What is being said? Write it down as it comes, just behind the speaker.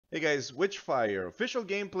Hey guys, Witchfire, official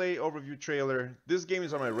gameplay overview trailer. This game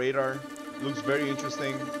is on my radar. Looks very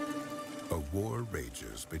interesting. A war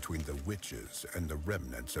rages between the witches and the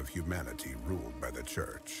remnants of humanity ruled by the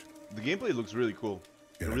church. The gameplay looks really cool.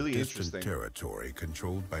 In Really a distant interesting. territory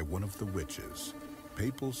controlled by one of the witches,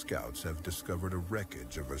 papal scouts have discovered a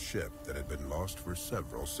wreckage of a ship that had been lost for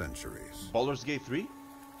several centuries. Baldur's Gate 3?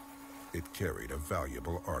 It carried a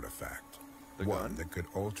valuable artifact, The one gun? that could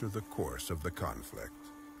alter the course of the conflict.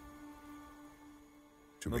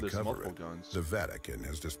 To No, there's recover multiple it, guns. the Vatican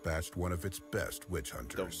has dispatched one of its best witch The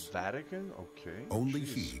hunters. Vatican? Okay. Only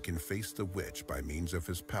Jeez. he can face the witch by means of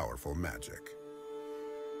his powerful magic.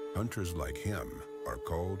 Hunters like him are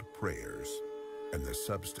called prayers, and the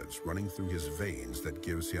substance running through his veins that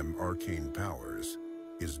gives him arcane powers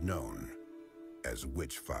is known as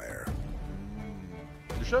Witchfire.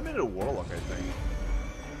 They should have made it a Warlock, I think.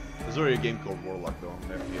 There's already a game called Warlock though on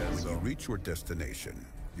FPS, When you so reach your destination,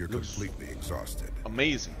 you're Looks- completely exhausted.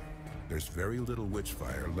 amazing. There's very little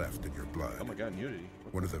Witchfire left in your blood. Oh my god, nudity.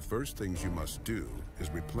 One of the first things you must do is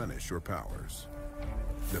replenish your powers.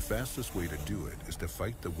 The fastest way to do it is to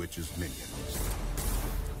fight the witch's minions,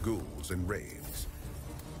 ghouls and wraiths.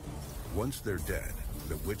 Once they're dead,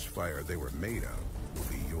 the witchfire they were made of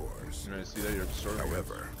will be yours. You know, I see that you're absorbing.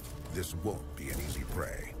 However, this won't be an easy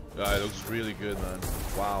prey. It looks really good, man.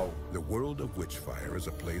 Wow. The world of Witchfire is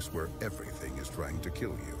a place where everything is trying to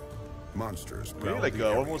kill you. Monsters Really prowl like the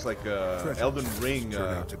area. almost like Treasure Elden chests Ring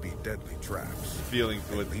turn out to be deadly traps. feeling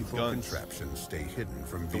to And it. lethal Guns. contraptions stay hidden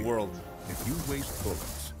from The view. world. If you waste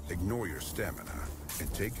bullets, ignore your stamina,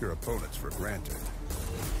 and take your opponents for granted,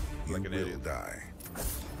 you Like an will idiot. die.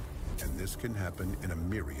 And this can happen in a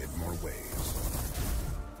myriad more ways.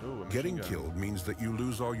 Ooh, a machine Getting gun. killed means that you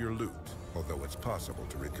lose all your loot, although it's possible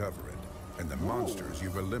to recover it. And the monsters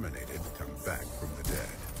you've eliminated come back from the dead.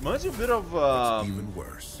 Reminds you a bit of Even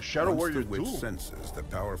worse, Shadow once Warrior the witch 2. senses the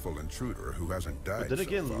powerful intruder who hasn't died then so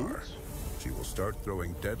again, far, loot? she will start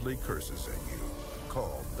throwing deadly curses at you,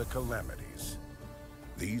 called the Calamities.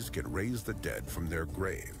 These can raise the dead from their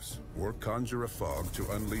graves, or conjure a fog to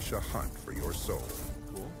unleash a hunt for your soul.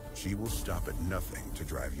 Cool. She will stop at nothing to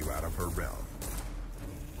drive you out of her realm.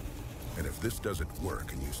 And if this doesn't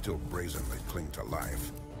work and you still brazenly cling to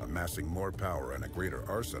life, amassing more power and a greater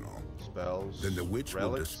arsenal, Spells. then the witch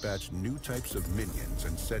will relics. dispatch new types of minions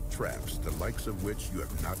and set traps, the likes of which you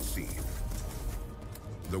have not seen.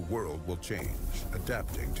 The world will change,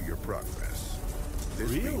 adapting to your progress.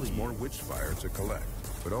 This means Really? more witchfire to collect,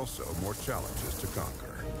 but also more challenges to conquer.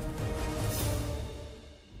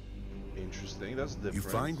 Interesting. That's different. You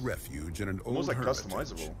find refuge in an Almost old like hermitage,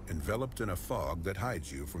 customizable. enveloped in a fog that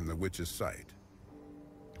hides you from the witch's sight.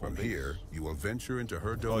 From base. here, you will venture into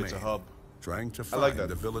her Oh, domain, it's a hub. trying to I like find that.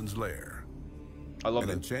 the villain's lair. I love An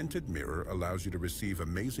it. enchanted mirror allows you to receive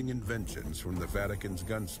amazing inventions from the Vatican's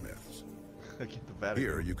gunsmiths. Get the Vatican.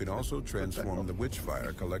 Here, you can also transform the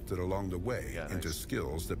witchfire collected along the way Yeah, into nice.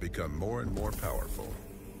 skills that become more and more powerful.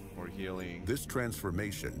 More healing. This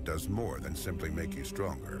transformation does more than simply make you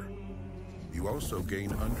stronger. You also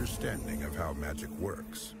gain understanding of how magic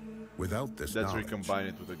works. Without this That's where you knowledge, combine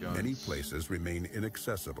it with the guns. many places remain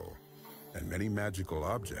inaccessible, and many magical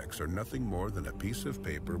objects are nothing more than a piece of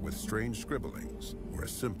paper with strange scribblings or a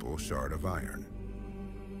simple shard of iron.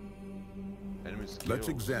 Enemy skills. Let's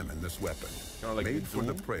examine this weapon, Kinda like made the for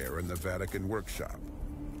the Doom? prayer in the Vatican workshop.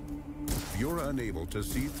 If you're unable to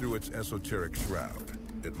see through its esoteric shroud,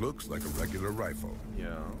 it looks like a regular rifle.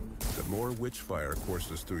 Yeah. The more witchfire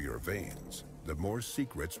courses through your veins, the more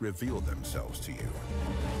secrets reveal themselves to you.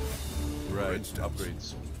 Right. instance,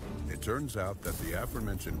 Upgrades. It turns out that the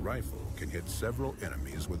aforementioned rifle can hit several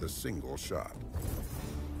enemies with a single shot.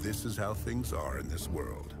 This is how things are in this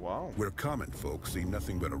world. Wow. Where common folk see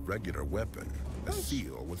nothing but a regular weapon, a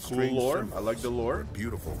seal with Cool strange lore. symbols, I like the lore. or a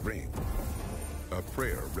beautiful ring. A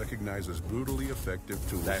prayer recognizes brutally effective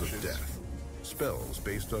tools Dashes. of death, spells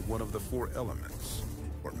based on one of the four elements,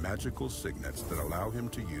 or magical signets that allow him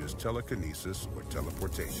to use telekinesis or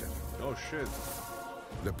teleportation. Oh shit.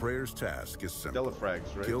 The prayer's task is simple.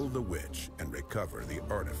 Telefrags, right? Kill the witch and recover the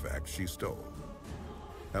artifact she stole.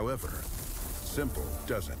 However, simple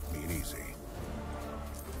doesn't mean easy.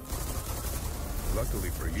 Luckily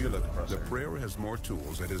for you, Should let the the crosshair. prayer has more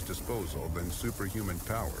tools at his disposal than superhuman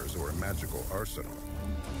powers or a magical arsenal.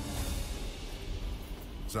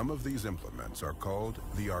 Some of these implements are called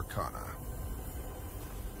the Arcana.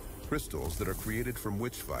 Crystals that are created from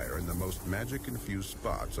witchfire in the most magic-infused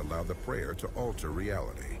spots allow the prayer to alter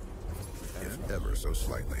reality, if ever so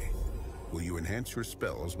slightly. Will you enhance your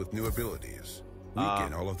spells with new abilities?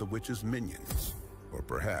 Weaken all of the witch's minions? Or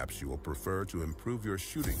perhaps you will prefer to improve your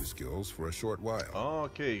shooting skills for a short while. Oh,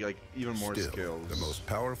 okay, like even more Still, skills. the most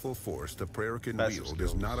powerful force the prayer can Passive wield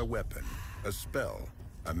skills. is not a weapon, a spell,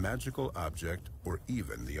 a magical object, or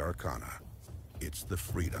even the arcana. It's the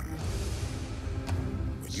freedom.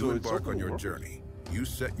 When you embark on your journey, you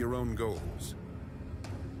set your own goals.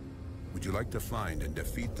 Would you like to find and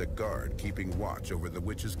defeat the guard keeping watch over the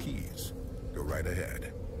witch's keys? Go right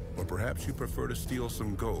ahead. Or perhaps you prefer to steal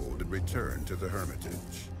some gold and return to the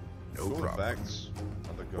hermitage. No problem.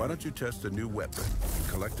 Why don't you test a new weapon and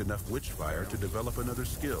collect enough Witchfire to develop another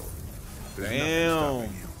skill? There's nothing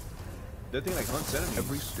stopping you. That thing like hunts enemies.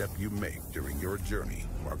 Every step you make during your journey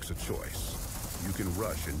marks a choice. You can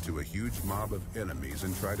rush into a huge mob of enemies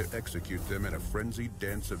and try to execute them in a frenzied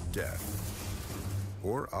dance of death.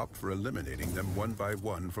 Or opt for eliminating them one by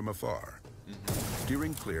one from afar.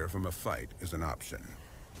 Steering clear from a fight is an option.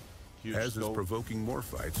 As is provoking more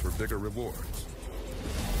fights for bigger rewards.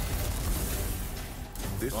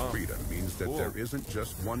 This freedom means that there isn't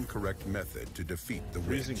just one correct method to defeat the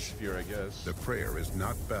freezing witch. sphere, I guess. The prayer is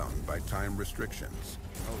not bound by time restrictions,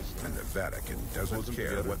 and the Vatican doesn't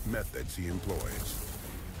care what methods he employs.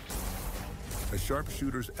 A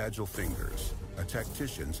sharpshooter's agile fingers, a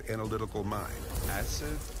tactician's analytical mind,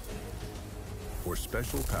 acid, or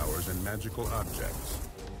special powers and magical objects.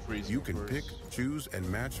 You can pick, choose, and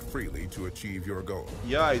match freely to achieve your goal.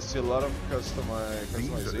 Yeah, I see a lot of customization.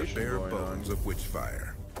 These are the bare bones of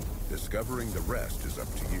Witchfire. Discovering the rest is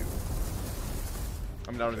up to you.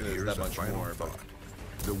 I'm not even Here's that a much final more. thought.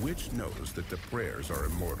 The witch knows that the prayers are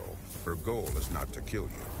immortal. Her goal is not to kill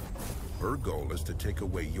you. Her goal is to take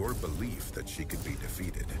away your belief that she could be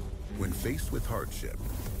defeated. When faced with hardship,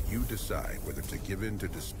 you decide whether to give in to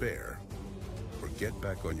despair or get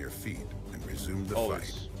back on your feet and resume the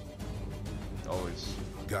fight. Always.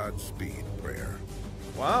 Godspeed, prayer.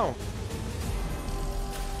 Wow.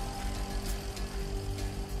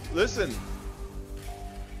 Listen.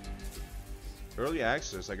 Early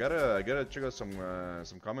access. I gotta check out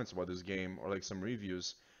some comments about this game or like some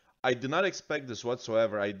reviews. I did not expect this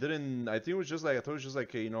whatsoever. I think it was just like, I thought it was just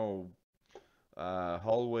like a, you know,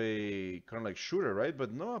 hallway kind of like shooter, right?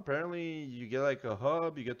 But no, apparently you get like a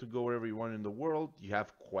hub, you get to go wherever you want in the world. You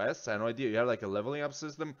have quests. I had no idea. You have like a leveling up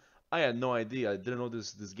system. I had no idea. I didn't know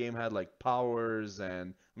this game had like powers,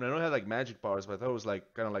 and I mean I know it had like magic powers, but I thought it was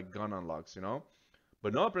like kind of like gun unlocks, you know?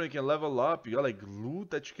 But no, apparently you can level up. You got like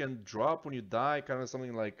loot that you can drop when you die, kind of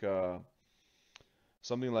something like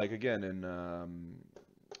again in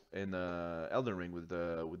Elden Ring with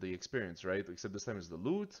the experience, right? Except this time it's the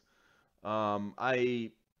loot.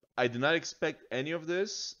 I did not expect any of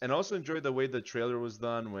this, and also enjoyed the way the trailer was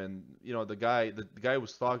done when, you know, the guy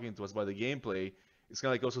was talking to us about the gameplay. It's kind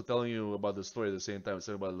of like also telling you about the story at the same time. It's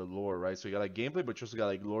talking about the lore, right? So you got like gameplay, but you also got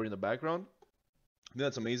like lore in the background. I think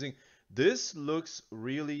that's amazing. This looks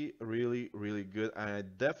really, really, really good, and I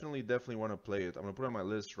definitely want to play it. I'm gonna put it on my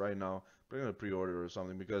list right now. I'm gonna pre-order or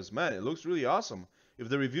something because, man, it looks really awesome. If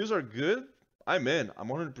the reviews are good, I'm in. I'm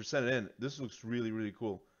 100% in. This looks really, really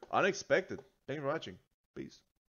cool. Unexpected. Thank you for watching. Peace.